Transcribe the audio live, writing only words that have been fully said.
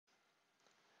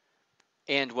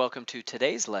And welcome to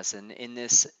today's lesson. In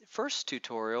this first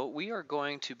tutorial, we are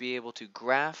going to be able to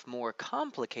graph more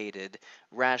complicated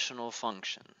rational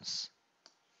functions.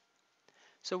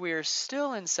 So we are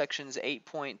still in sections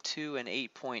 8.2 and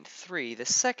 8.3, the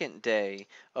second day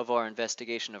of our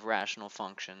investigation of rational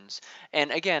functions.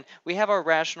 And again, we have our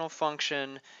rational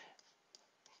function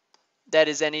that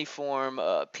is any form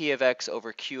p of x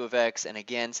over q of x, and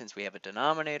again, since we have a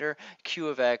denominator, q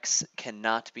of x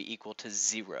cannot be equal to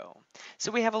 0. So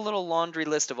we have a little laundry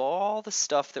list of all the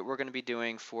stuff that we're going to be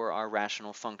doing for our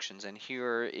rational functions, and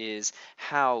here is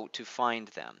how to find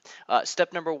them.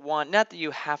 Step number one, not that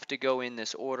you have to go in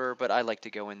this order, but I like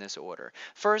to go in this order.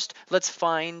 First, let's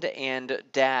find and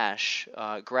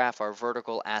graph our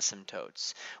vertical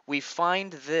asymptotes. We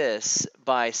find this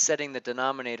by setting the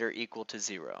denominator equal to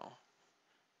 0.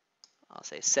 I'll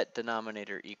say set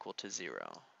denominator equal to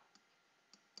 0.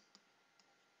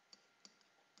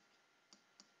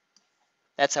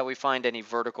 That's how we find any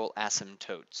vertical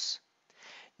asymptotes.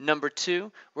 Number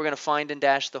two, we're going to find and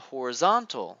dash the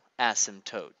horizontal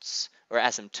asymptotes, or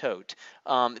asymptote.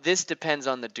 This depends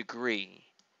on the degree.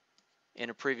 In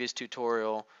a previous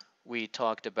tutorial, we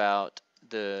talked about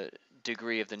the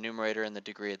degree of the numerator and the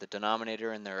degree of the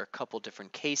denominator, and there are a couple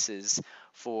different cases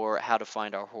for how to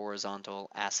find our horizontal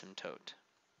asymptote.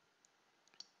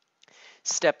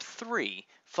 Step 3,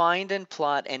 find and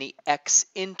plot any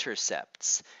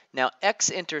x-intercepts. Now,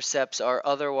 x-intercepts are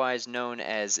otherwise known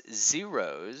as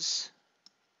zeros,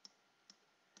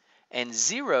 and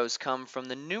zeros come from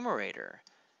the numerator.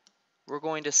 We're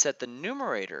going to set the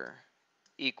numerator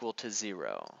equal to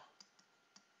 0,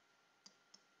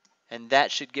 and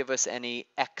that should give us any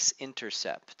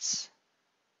x-intercepts.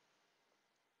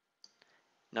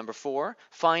 Number 4,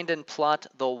 find and plot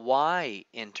the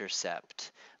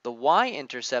y-intercept. The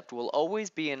y-intercept will always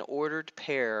be an ordered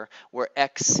pair where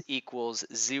x equals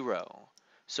 0.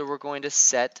 So we're going to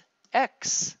set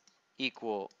x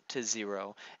equal to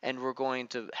 0, and we're going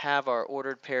to have our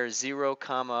ordered pair 0,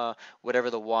 comma, whatever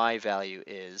the y value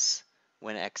is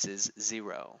when x is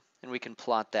 0. And we can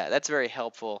plot that. That's very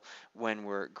helpful when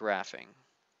we're graphing.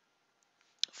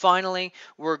 Finally,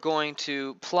 we're going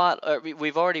to plot,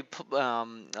 we've already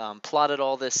plotted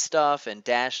all this stuff and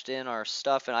dashed in our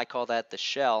stuff, and I call that the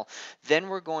shell. Then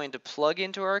we're going to plug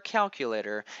into our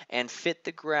calculator and fit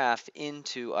the graph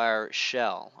into our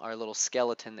shell, our little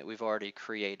skeleton that we've already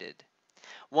created.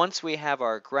 Once we have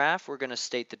our graph, we're going to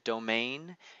state the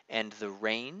domain and the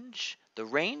range. The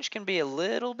range can be a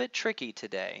little bit tricky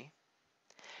today.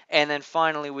 And then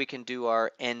finally, we can do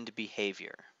our end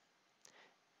behavior.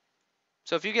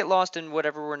 So if you get lost in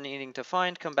whatever we're needing to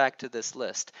find, come back to this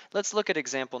list. Let's look at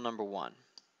example number 1.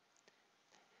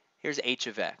 Here's h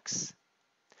of x.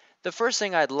 The first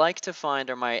thing I'd like to find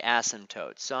are my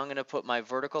asymptotes. So I'm going to put my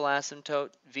vertical asymptote,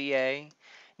 VA.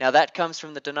 Now that comes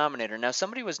from the denominator. Now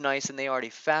somebody was nice and they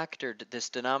already factored this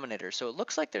denominator. So it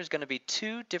looks like there's going to be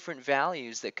two different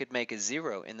values that could make a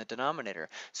 0 in the denominator.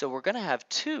 So we're going to have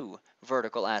two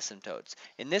vertical asymptotes.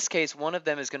 In this case, one of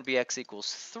them is going to be x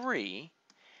equals 3.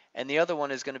 And the other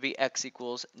one is going to be x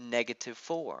equals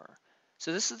 -4.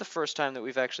 So this is the first time that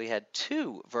we've actually had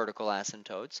two vertical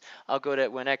asymptotes. I'll go to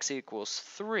when x equals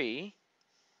 3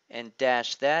 and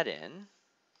dash that in.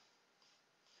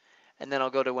 And then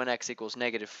I'll go to when x equals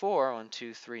 -4, 1,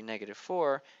 2, 3,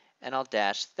 -4, and I'll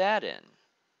dash that in.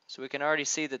 So we can already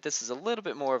see that this is a little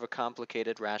bit more of a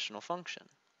complicated rational function.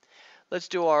 Let's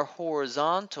do our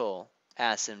horizontal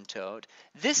asymptote.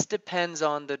 This depends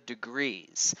on the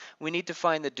degrees. We need to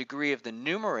find the degree of the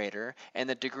numerator and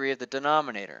the degree of the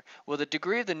denominator. Well, the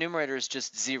degree of the numerator is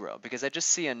just 0 because I just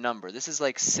see a number. This is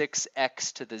like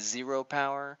 6x to the 0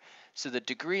 power. So the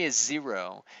degree is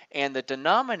 0, and the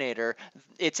denominator,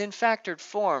 it's in factored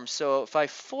form, so if I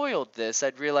FOILed this,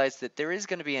 I'd realize that there is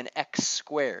going to be an x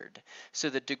squared. So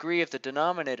the degree of the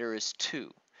denominator is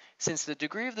 2. Since the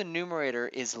degree of the numerator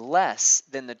is less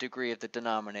than the degree of the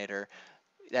denominator,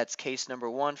 that's case number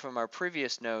 1 from our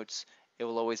previous notes, it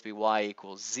will always be y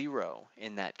equals 0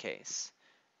 in that case.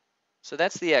 So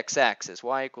that's the x-axis.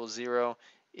 Y equals 0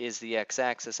 is the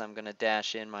x-axis. I'm going to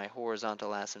dash in my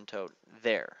horizontal asymptote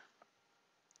there.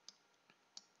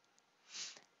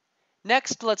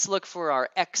 Next, let's look for our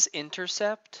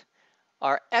x-intercept.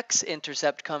 Our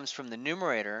x-intercept comes from the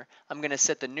numerator. I'm going to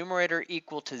set the numerator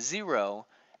equal to 0,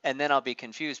 and then I'll be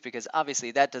confused because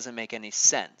obviously that doesn't make any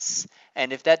sense.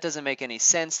 And if that doesn't make any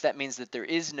sense, that means that there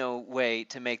is no way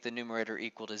to make the numerator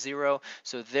equal to 0,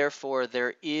 so therefore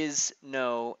there is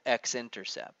no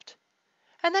x-intercept.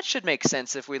 And that should make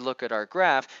sense if we look at our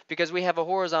graph because we have a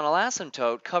horizontal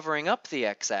asymptote covering up the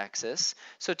x-axis,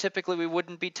 so typically we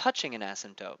wouldn't be touching an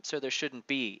asymptote, so there shouldn't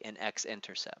be an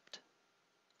x-intercept.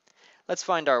 Let's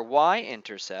find our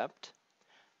y-intercept.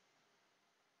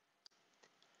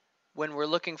 When we're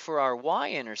looking for our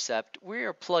y-intercept, we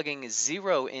are plugging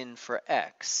 0 in for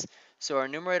x. So our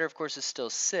numerator, of course, is still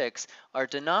 6. Our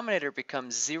denominator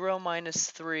becomes 0 minus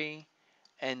 3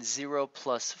 and 0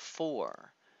 plus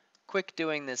 4. Quick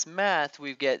doing this math,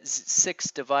 we get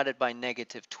 6 divided by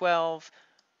negative 12,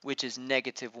 which is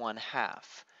negative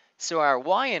 1/2. So our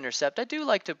y-intercept, I do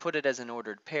like to put it as an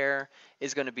ordered pair,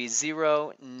 is going to be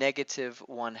 0, negative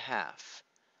 1/2.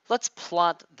 Let's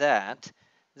plot that.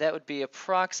 That would be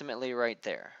approximately right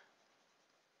there.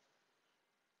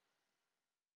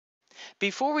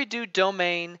 Before we do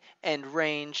domain and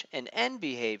range and end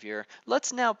behavior,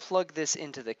 let's now plug this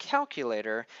into the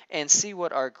calculator and see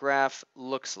what our graph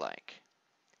looks like.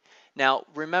 Now,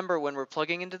 remember, when we're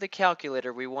plugging into the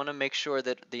calculator, we want to make sure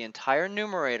that the entire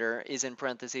numerator is in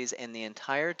parentheses and the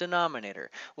entire denominator.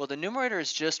 Well, the numerator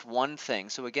is just one thing,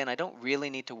 so again, I don't really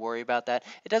need to worry about that.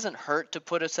 It doesn't hurt to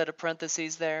put a set of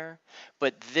parentheses there,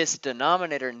 but this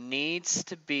denominator needs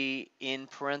to be in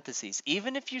parentheses.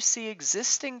 Even if you see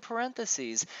existing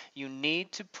parentheses, you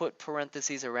need to put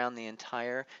parentheses around the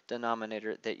entire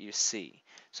denominator that you see.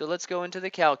 So let's go into the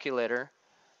calculator,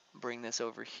 bring this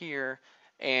over here.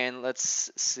 And let's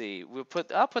see,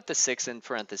 I'll put the 6 in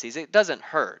parentheses. It doesn't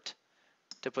hurt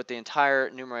to put the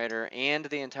entire numerator and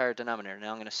the entire denominator.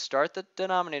 Now I'm going to start the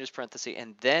denominator's parenthesis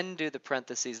and then do the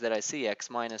parentheses that I see,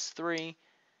 x minus 3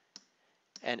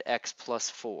 and x plus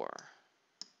 4.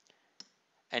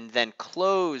 And then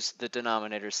close the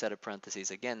denominator set of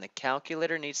parentheses. Again, the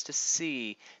calculator needs to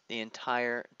see the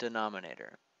entire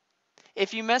denominator.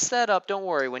 If you mess that up, don't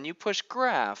worry. When you push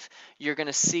graph, you're going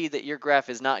to see that your graph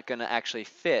is not going to actually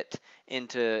fit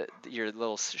into your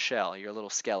little shell, your little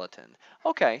skeleton.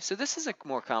 Okay, so this is a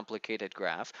more complicated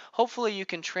graph. Hopefully you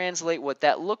can translate what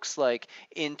that looks like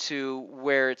into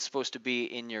where it's supposed to be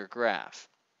in your graph.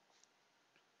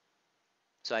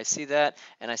 So I see that,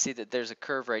 and I see that there's a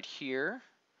curve right here.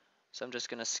 So I'm just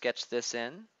going to sketch this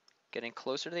in, getting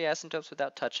closer to the asymptotes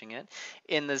without touching it.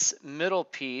 In this middle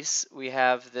piece, we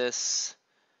have this,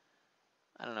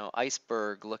 I don't know,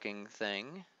 iceberg looking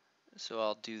thing. So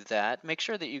I'll do that. Make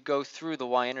sure that you go through the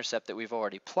y-intercept that we've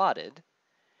already plotted.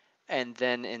 And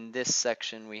then in this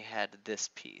section, we had this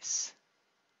piece.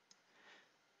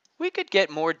 We could get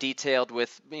more detailed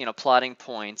with, plotting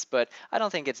points, but I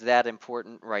don't think it's that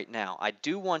important right now. I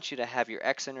do want you to have your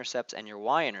x-intercepts and your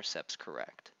y-intercepts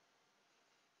correct.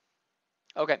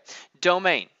 Okay,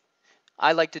 domain.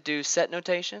 I like to do set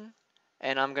notation,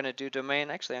 and I'm going to do domain.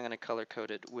 Actually, I'm going to color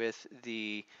code it with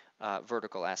the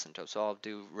vertical asymptote, so I'll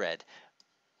do red.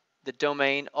 The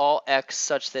domain, all x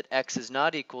such that x is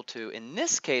not equal to, in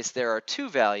this case, there are two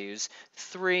values,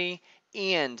 3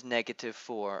 and negative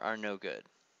 4 are no good.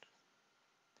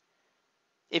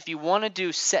 If you want to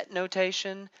do set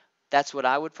notation, that's what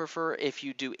I would prefer. If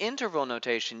you do interval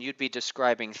notation, you'd be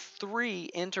describing 3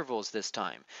 intervals this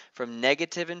time, from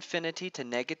negative infinity to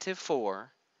negative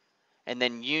 4, and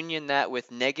then union that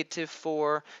with negative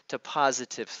 4 to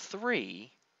positive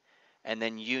 3, and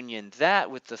then union that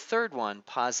with the third one,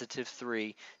 positive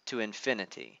 3 to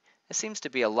infinity. It seems to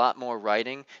be a lot more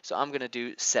writing, so I'm going to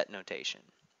do set notation.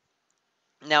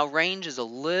 Now, range is a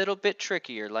little bit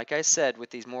trickier, like I said, with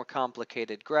these more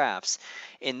complicated graphs.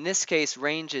 In this case,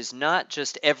 range is not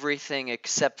just everything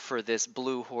except for this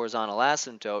blue horizontal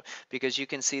asymptote, because you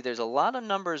can see there's a lot of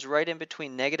numbers right in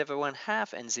between negative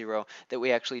 1/2 and 0 that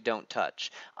we actually don't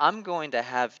touch. I'm going to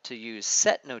have to use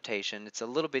set notation. It's a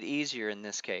little bit easier in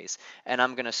this case. And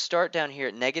I'm going to start down here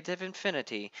at negative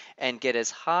infinity and get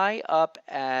as high up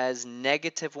as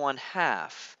negative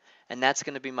 1/2. And that's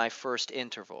going to be my first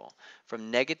interval,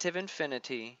 from negative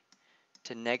infinity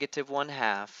to negative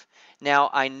 1/2. Now,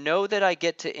 I know that I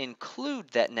get to include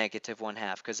that negative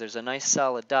 1/2 because there's a nice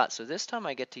solid dot. So this time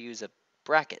I get to use a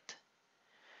bracket.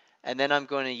 And then I'm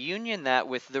going to union that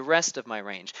with the rest of my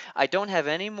range. I don't have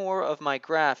any more of my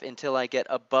graph until I get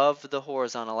above the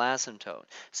horizontal asymptote.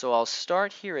 So I'll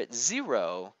start here at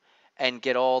 0 and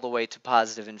get all the way to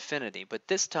positive infinity. But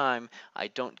this time I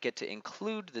don't get to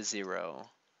include the 0.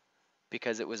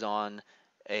 Because it was on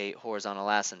a horizontal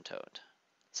asymptote.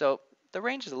 So the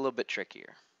range is a little bit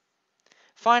trickier.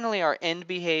 Finally, our end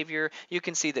behavior, you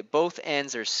can see that both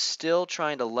ends are still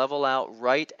trying to level out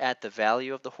right at the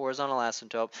value of the horizontal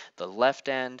asymptote. The left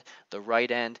end, the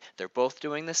right end, they're both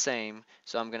doing the same.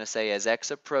 So I'm going to say as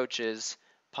x approaches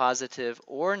positive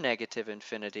or negative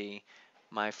infinity,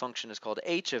 my function is called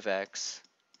h of x,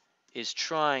 is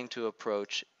trying to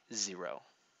approach 0.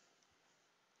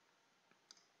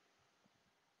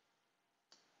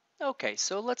 Okay,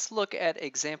 so let's look at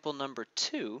example number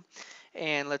 2.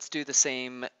 And let's do the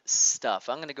same stuff.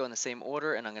 I'm going to go in the same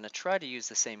order, and I'm going to try to use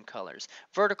the same colors.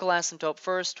 Vertical asymptote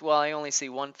first. Well, I only see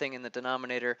one thing in the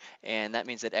denominator, and that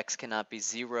means that x cannot be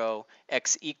 0.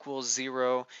 X equals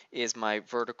 0 is my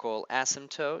vertical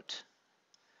asymptote.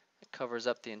 It covers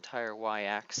up the entire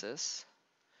y-axis.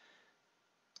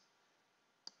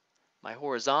 My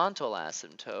horizontal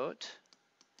asymptote,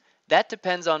 that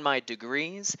depends on my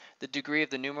degrees. The degree of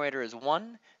the numerator is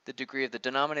 1. The degree of the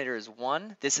denominator is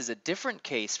 1. This is a different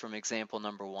case from example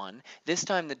number 1. This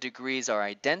time the degrees are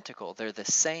identical. They're the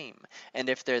same. And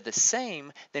if they're the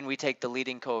same, then we take the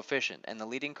leading coefficient. And the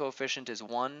leading coefficient is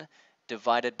 1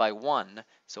 divided by 1.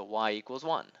 So y equals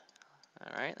 1.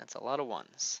 All right, that's a lot of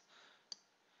 1s.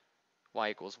 Y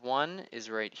equals 1 is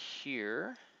right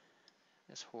here,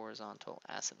 this horizontal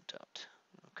asymptote.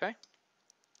 Okay.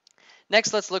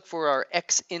 Next, let's look for our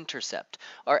x-intercept.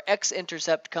 Our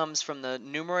x-intercept comes from the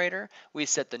numerator. We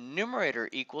set the numerator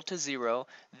equal to 0.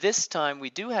 This time we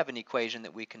do have an equation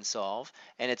that we can solve,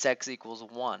 and it's x equals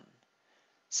 1.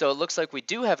 So it looks like we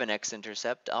do have an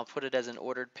x-intercept. I'll put it as an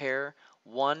ordered pair,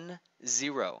 1,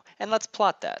 0. And let's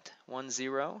plot that. 1,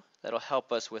 0. That'll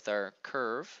help us with our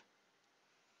curve.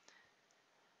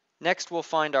 Next, we'll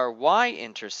find our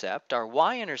y-intercept. Our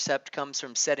y-intercept comes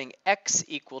from setting x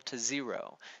equal to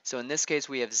 0. So in this case,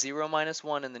 we have 0 minus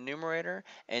 1 in the numerator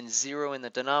and 0 in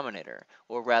the denominator,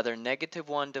 or rather negative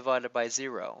 1 divided by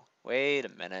 0. Wait a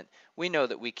minute. We know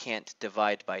that we can't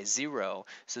divide by 0,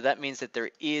 so that means that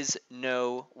there is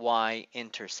no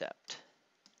y-intercept.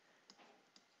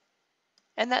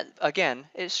 And that, again,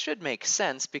 it should make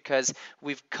sense because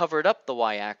we've covered up the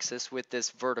y-axis with this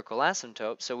vertical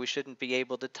asymptote, so we shouldn't be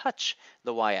able to touch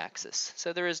the y-axis.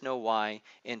 So there is no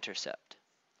y-intercept.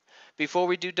 Before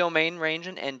we do domain, range,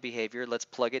 and end behavior, let's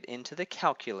plug it into the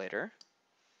calculator.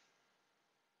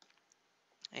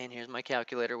 And here's my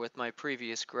calculator with my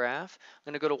previous graph.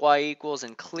 I'm going to go to y equals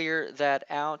and clear that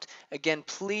out. Again,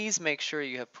 please make sure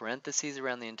you have parentheses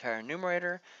around the entire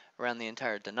numerator, around the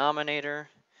entire denominator.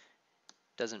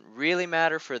 Doesn't really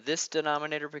matter for this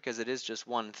denominator because it is just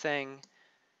one thing,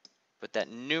 but that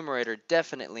numerator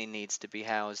definitely needs to be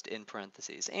housed in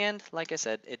parentheses. And like I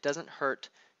said, it doesn't hurt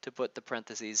to put the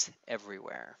parentheses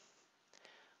everywhere.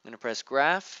 I'm going to press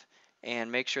graph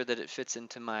and make sure that it fits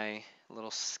into my little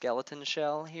skeleton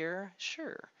shell here.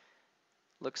 Sure,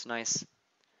 looks nice.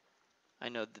 I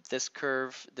know that this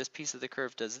curve, this piece of the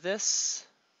curve does this.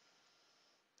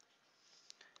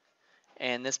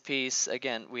 And this piece,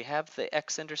 again, we have the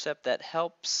x-intercept that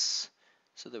helps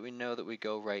so that we know that we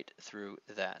go right through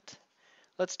that.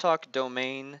 Let's talk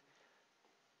domain.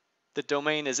 The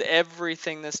domain is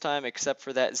everything this time except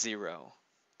for that 0.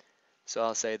 So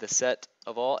I'll say the set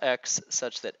of all x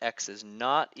such that x is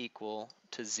not equal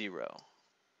to 0.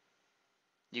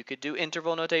 You could do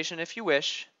interval notation if you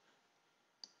wish.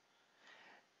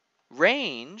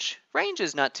 Range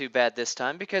is not too bad this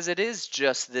time because it is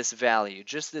just this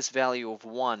value of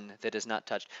 1 that is not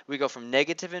touched. We go from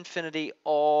negative infinity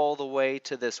all the way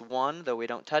to this 1, though we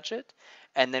don't touch it,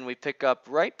 and then we pick up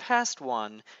right past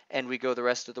 1 and we go the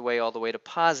rest of the way all the way to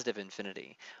positive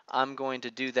infinity. I'm going to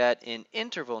do that in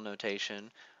interval notation,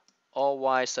 all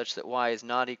y such that y is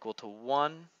not equal to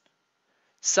 1.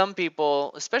 Some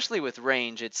people, especially with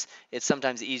range, it's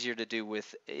sometimes easier to do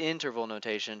with interval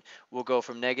notation. We'll go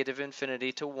from negative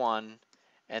infinity to 1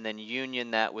 and then union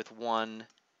that with 1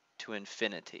 to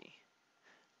infinity.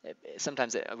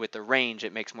 Sometimes with the range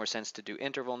it makes more sense to do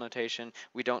interval notation.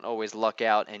 We don't always luck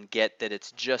out and get that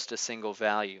it's just a single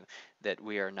value that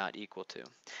we are not equal to.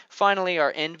 Finally,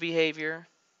 our end behavior.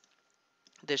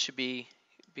 This should be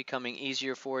becoming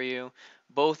easier for you.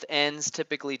 Both ends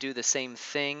typically do the same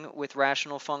thing with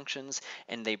rational functions,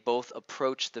 and they both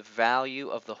approach the value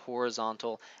of the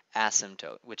horizontal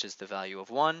asymptote, which is the value of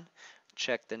 1.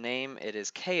 Check the name. It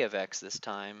is k of x this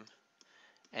time,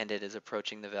 and it is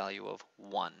approaching the value of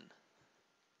 1.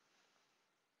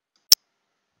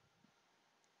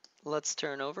 Let's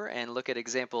turn over and look at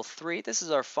example 3. This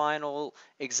is our final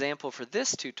example for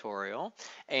this tutorial,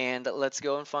 and let's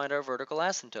go and find our vertical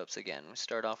asymptotes again. We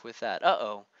start off with that.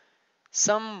 Uh-oh.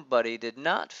 Somebody did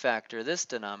not factor this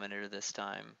denominator this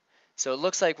time. So it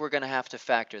looks like we're going to have to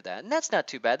factor that. And that's not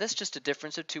too bad. That's just a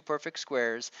difference of two perfect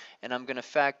squares. And I'm going to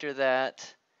factor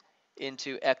that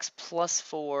into x plus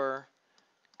 4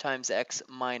 times x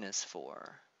minus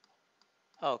 4.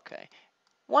 Okay.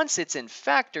 Once it's in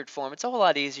factored form, it's a whole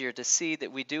lot easier to see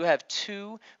that we do have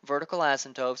two vertical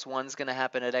asymptotes. One's going to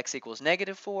happen at x equals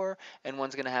negative 4, and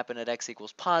one's going to happen at x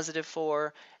equals positive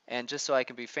 4. And just so I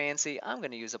can be fancy, I'm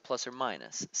going to use a plus or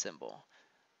minus symbol.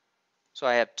 So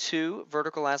I have two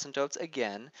vertical asymptotes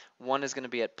again. One is going to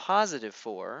be at positive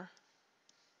 4,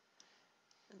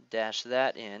 dash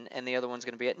that in, and the other one's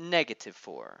going to be at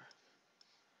 -4.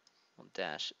 We'll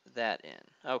dash that in.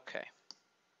 Okay.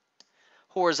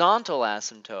 Horizontal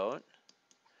asymptote,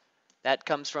 that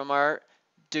comes from our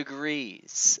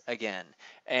degrees again.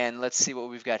 And let's see what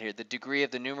we've got here. The degree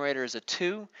of the numerator is a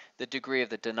 2. The degree of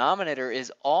the denominator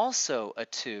is also a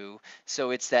 2.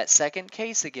 So it's that second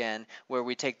case again where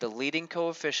we take the leading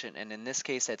coefficient, and in this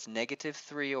case that's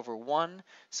 -3/1.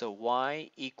 So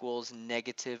y equals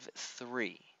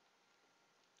 -3.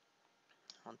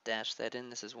 I'll dash that in.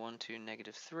 This is 1, 2,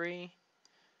 -3.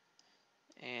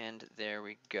 And there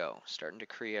we go, starting to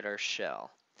create our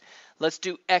shell. Let's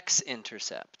do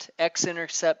x-intercept.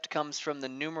 X-intercept comes from the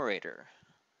numerator.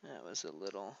 That was a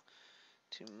little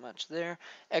too much there.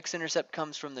 X-intercept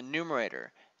comes from the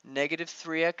numerator.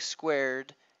 -3x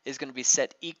squared is going to be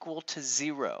set equal to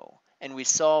 0, and we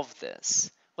solve this.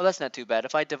 Well, that's not too bad.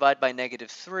 If I divide by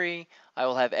 -3, I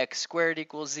will have x squared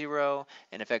equals 0,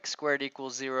 and if x squared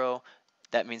equals 0,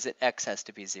 that means that x has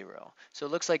to be 0. So it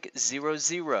looks like 0,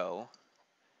 0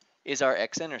 is our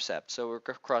x-intercept, so we're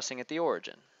crossing at the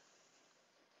origin.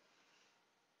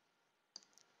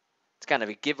 It's kind of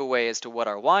a giveaway as to what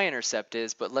our y-intercept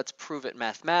is, but let's prove it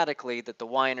mathematically that the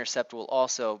y-intercept will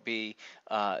also be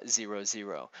 0,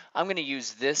 0. I'm going to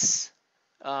use this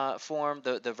form,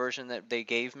 the version that they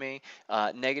gave me,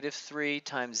 -3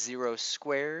 times 0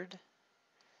 squared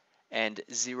and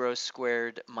 0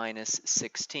 squared minus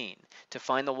 16. To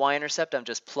find the y-intercept, I'm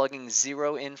just plugging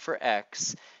 0 in for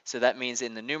x. So that means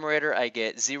in the numerator I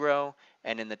get 0,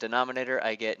 and in the denominator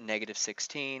I get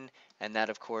 -16, and that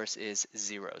of course is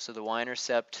 0. So the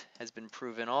y-intercept has been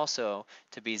proven also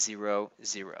to be 0,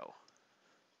 0.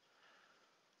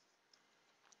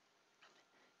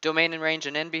 Domain and range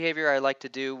and end behavior I like to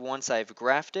do once I've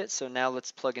graphed it. So now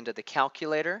let's plug into the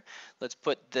calculator. Let's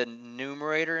put the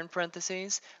numerator in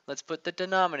parentheses. Let's put the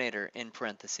denominator in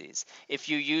parentheses. If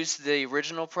you use the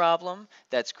original problem,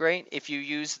 that's great. If you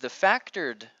use the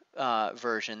factored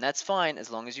version, that's fine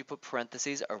as long as you put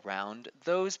parentheses around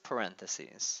those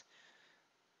parentheses.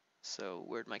 So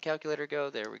where'd my calculator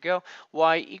go? There we go.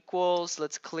 Y equals,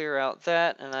 let's clear out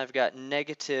that, and I've got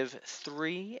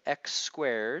 -3x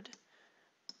squared,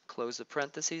 close the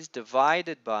parentheses,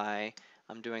 divided by,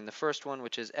 I'm doing the first one,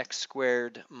 which is x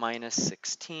squared minus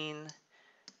 16.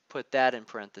 Put that in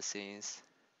parentheses.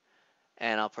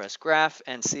 And I'll press graph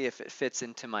and see if it fits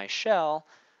into my shell,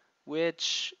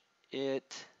 which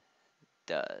it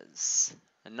does.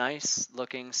 A nice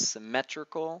looking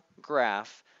symmetrical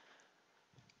graph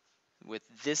with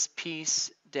this piece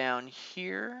down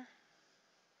here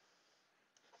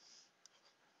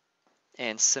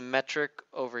and symmetric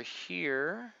over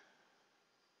here.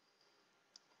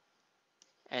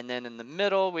 And then in the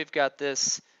middle, we've got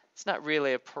this, it's not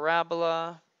really a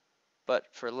parabola, but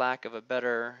for lack of a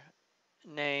better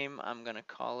name, I'm going to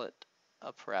call it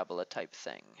a parabola type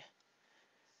thing.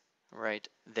 Right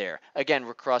there. Again,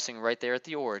 we're crossing right there at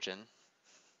the origin.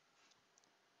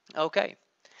 Okay.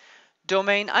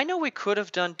 Domain, I know we could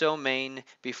have done domain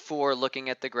before looking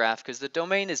at the graph because the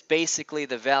domain is basically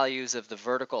the values of the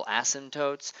vertical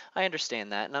asymptotes. I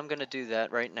understand that, and I'm going to do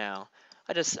that right now.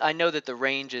 I know that the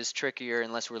range is trickier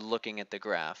unless we're looking at the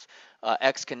graph.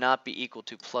 X cannot be equal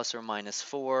to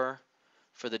 +or-4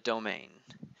 for the domain.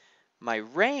 My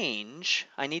range,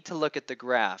 I need to look at the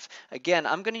graph. Again,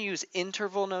 I'm going to use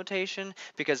interval notation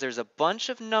because there's a bunch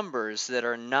of numbers that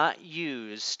are not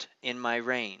used in my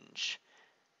range.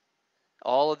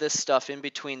 All of this stuff in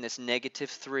between this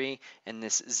 -3 and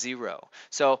this 0.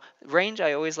 So range,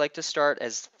 I always like to start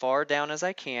as far down as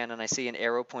I can, and I see an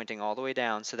arrow pointing all the way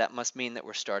down, so that must mean that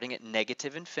we're starting at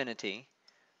 -infinity.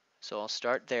 So I'll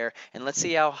start there, and let's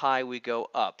see how high we go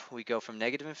up. We go from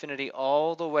 -infinity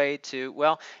all the way to,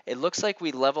 well, it looks like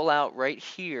we level out right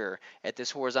here at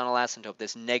this horizontal asymptote,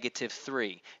 this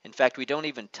 -3. In fact, we don't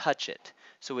even touch it.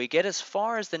 So we get as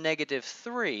far as the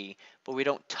 -3, but we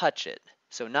don't touch it.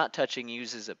 So not touching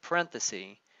uses a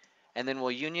parenthesis, and then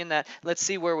we'll union that. Let's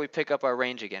see where we pick up our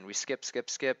range again. We skip, skip,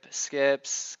 skip, skip,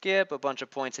 skip a bunch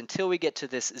of points until we get to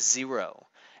this 0.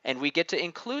 And we get to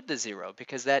include the 0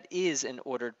 because that is an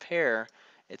ordered pair.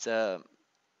 It's a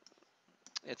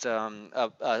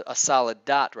solid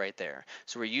dot right there.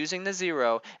 So we're using the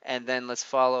 0, and then let's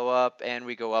follow up, and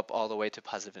we go up all the way to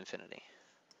 +infinity.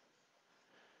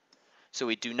 So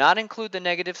we do not include the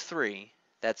 -3.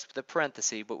 That's the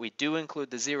parenthesis, but we do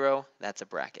include the 0. That's a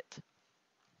bracket.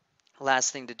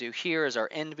 Last thing to do here is our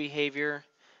end behavior.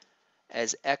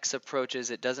 As x approaches,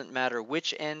 it doesn't matter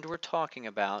which end we're talking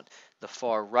about. The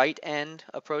far right end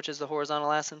approaches the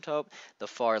horizontal asymptote. The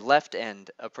far left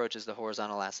end approaches the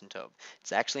horizontal asymptote.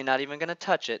 It's actually not even going to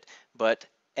touch it, but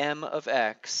m of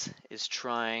x is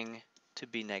trying to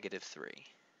be -3.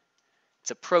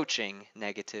 It's approaching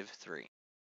 -3.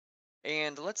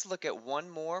 And let's look at one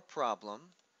more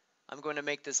problem. I'm going to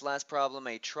make this last problem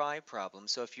a try problem,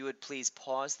 so if you would please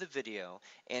pause the video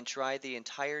and try the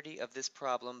entirety of this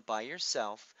problem by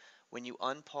yourself. When you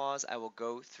unpause, I will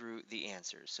go through the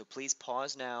answers. So please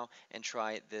pause now and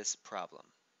try this problem.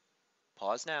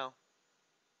 Pause now.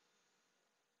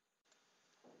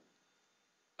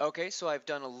 Okay, so I've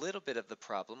done a little bit of the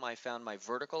problem. I found my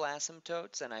vertical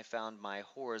asymptotes and I found my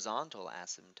horizontal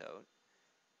asymptote.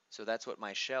 So that's what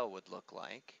my shell would look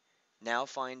like. Now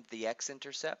find the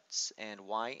x-intercepts and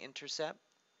y-intercept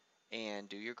and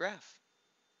do your graph.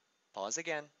 Pause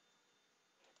again.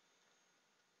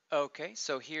 Okay,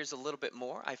 so here's a little bit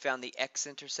more. I found the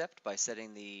x-intercept by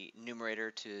setting the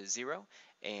numerator to 0,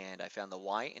 and I found the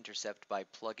y-intercept by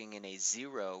plugging in a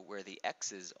 0 where the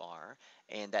x's are,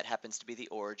 and that happens to be the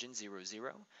origin 0,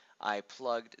 0. I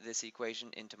plugged this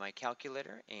equation into my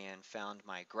calculator and found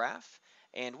my graph.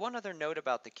 And one other note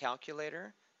about the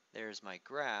calculator, there's my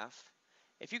graph.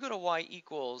 If you go to y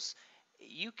equals,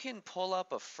 you can pull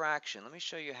up a fraction. Let me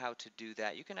show you how to do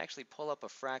that. You can actually pull up a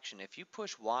fraction. If you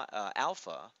push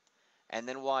alpha, and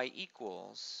then y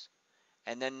equals,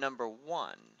 and then number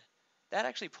 1, that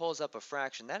actually pulls up a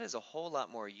fraction. That is a whole lot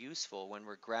more useful when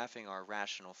we're graphing our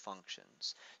rational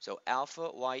functions. So alpha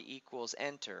y equals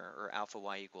enter, or alpha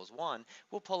y equals 1,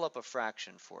 will pull up a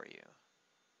fraction for you.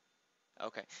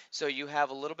 Okay, so you have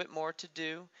a little bit more to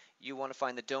do. You want to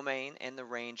find the domain and the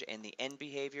range and the end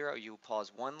behavior. You will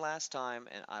pause one last time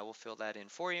and I will fill that in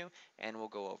for you and we'll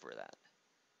go over that.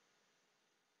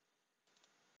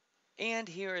 And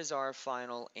here is our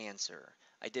final answer.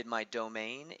 I did my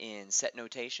domain in set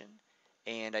notation,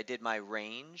 and I did my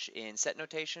range in set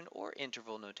notation or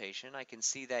interval notation. I can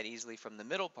see that easily from the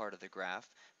middle part of the graph.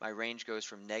 My range goes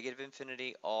from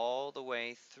 -infinity all the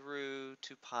way through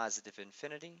to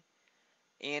 +infinity.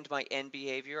 And my end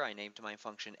behavior, I named my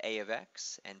function a of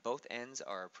x, and both ends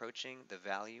are approaching the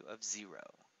value of 0.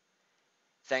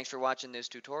 Thanks for watching this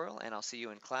tutorial, and I'll see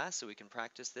you in class so we can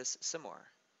practice this some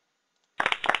more.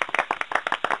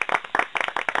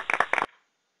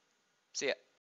 See ya.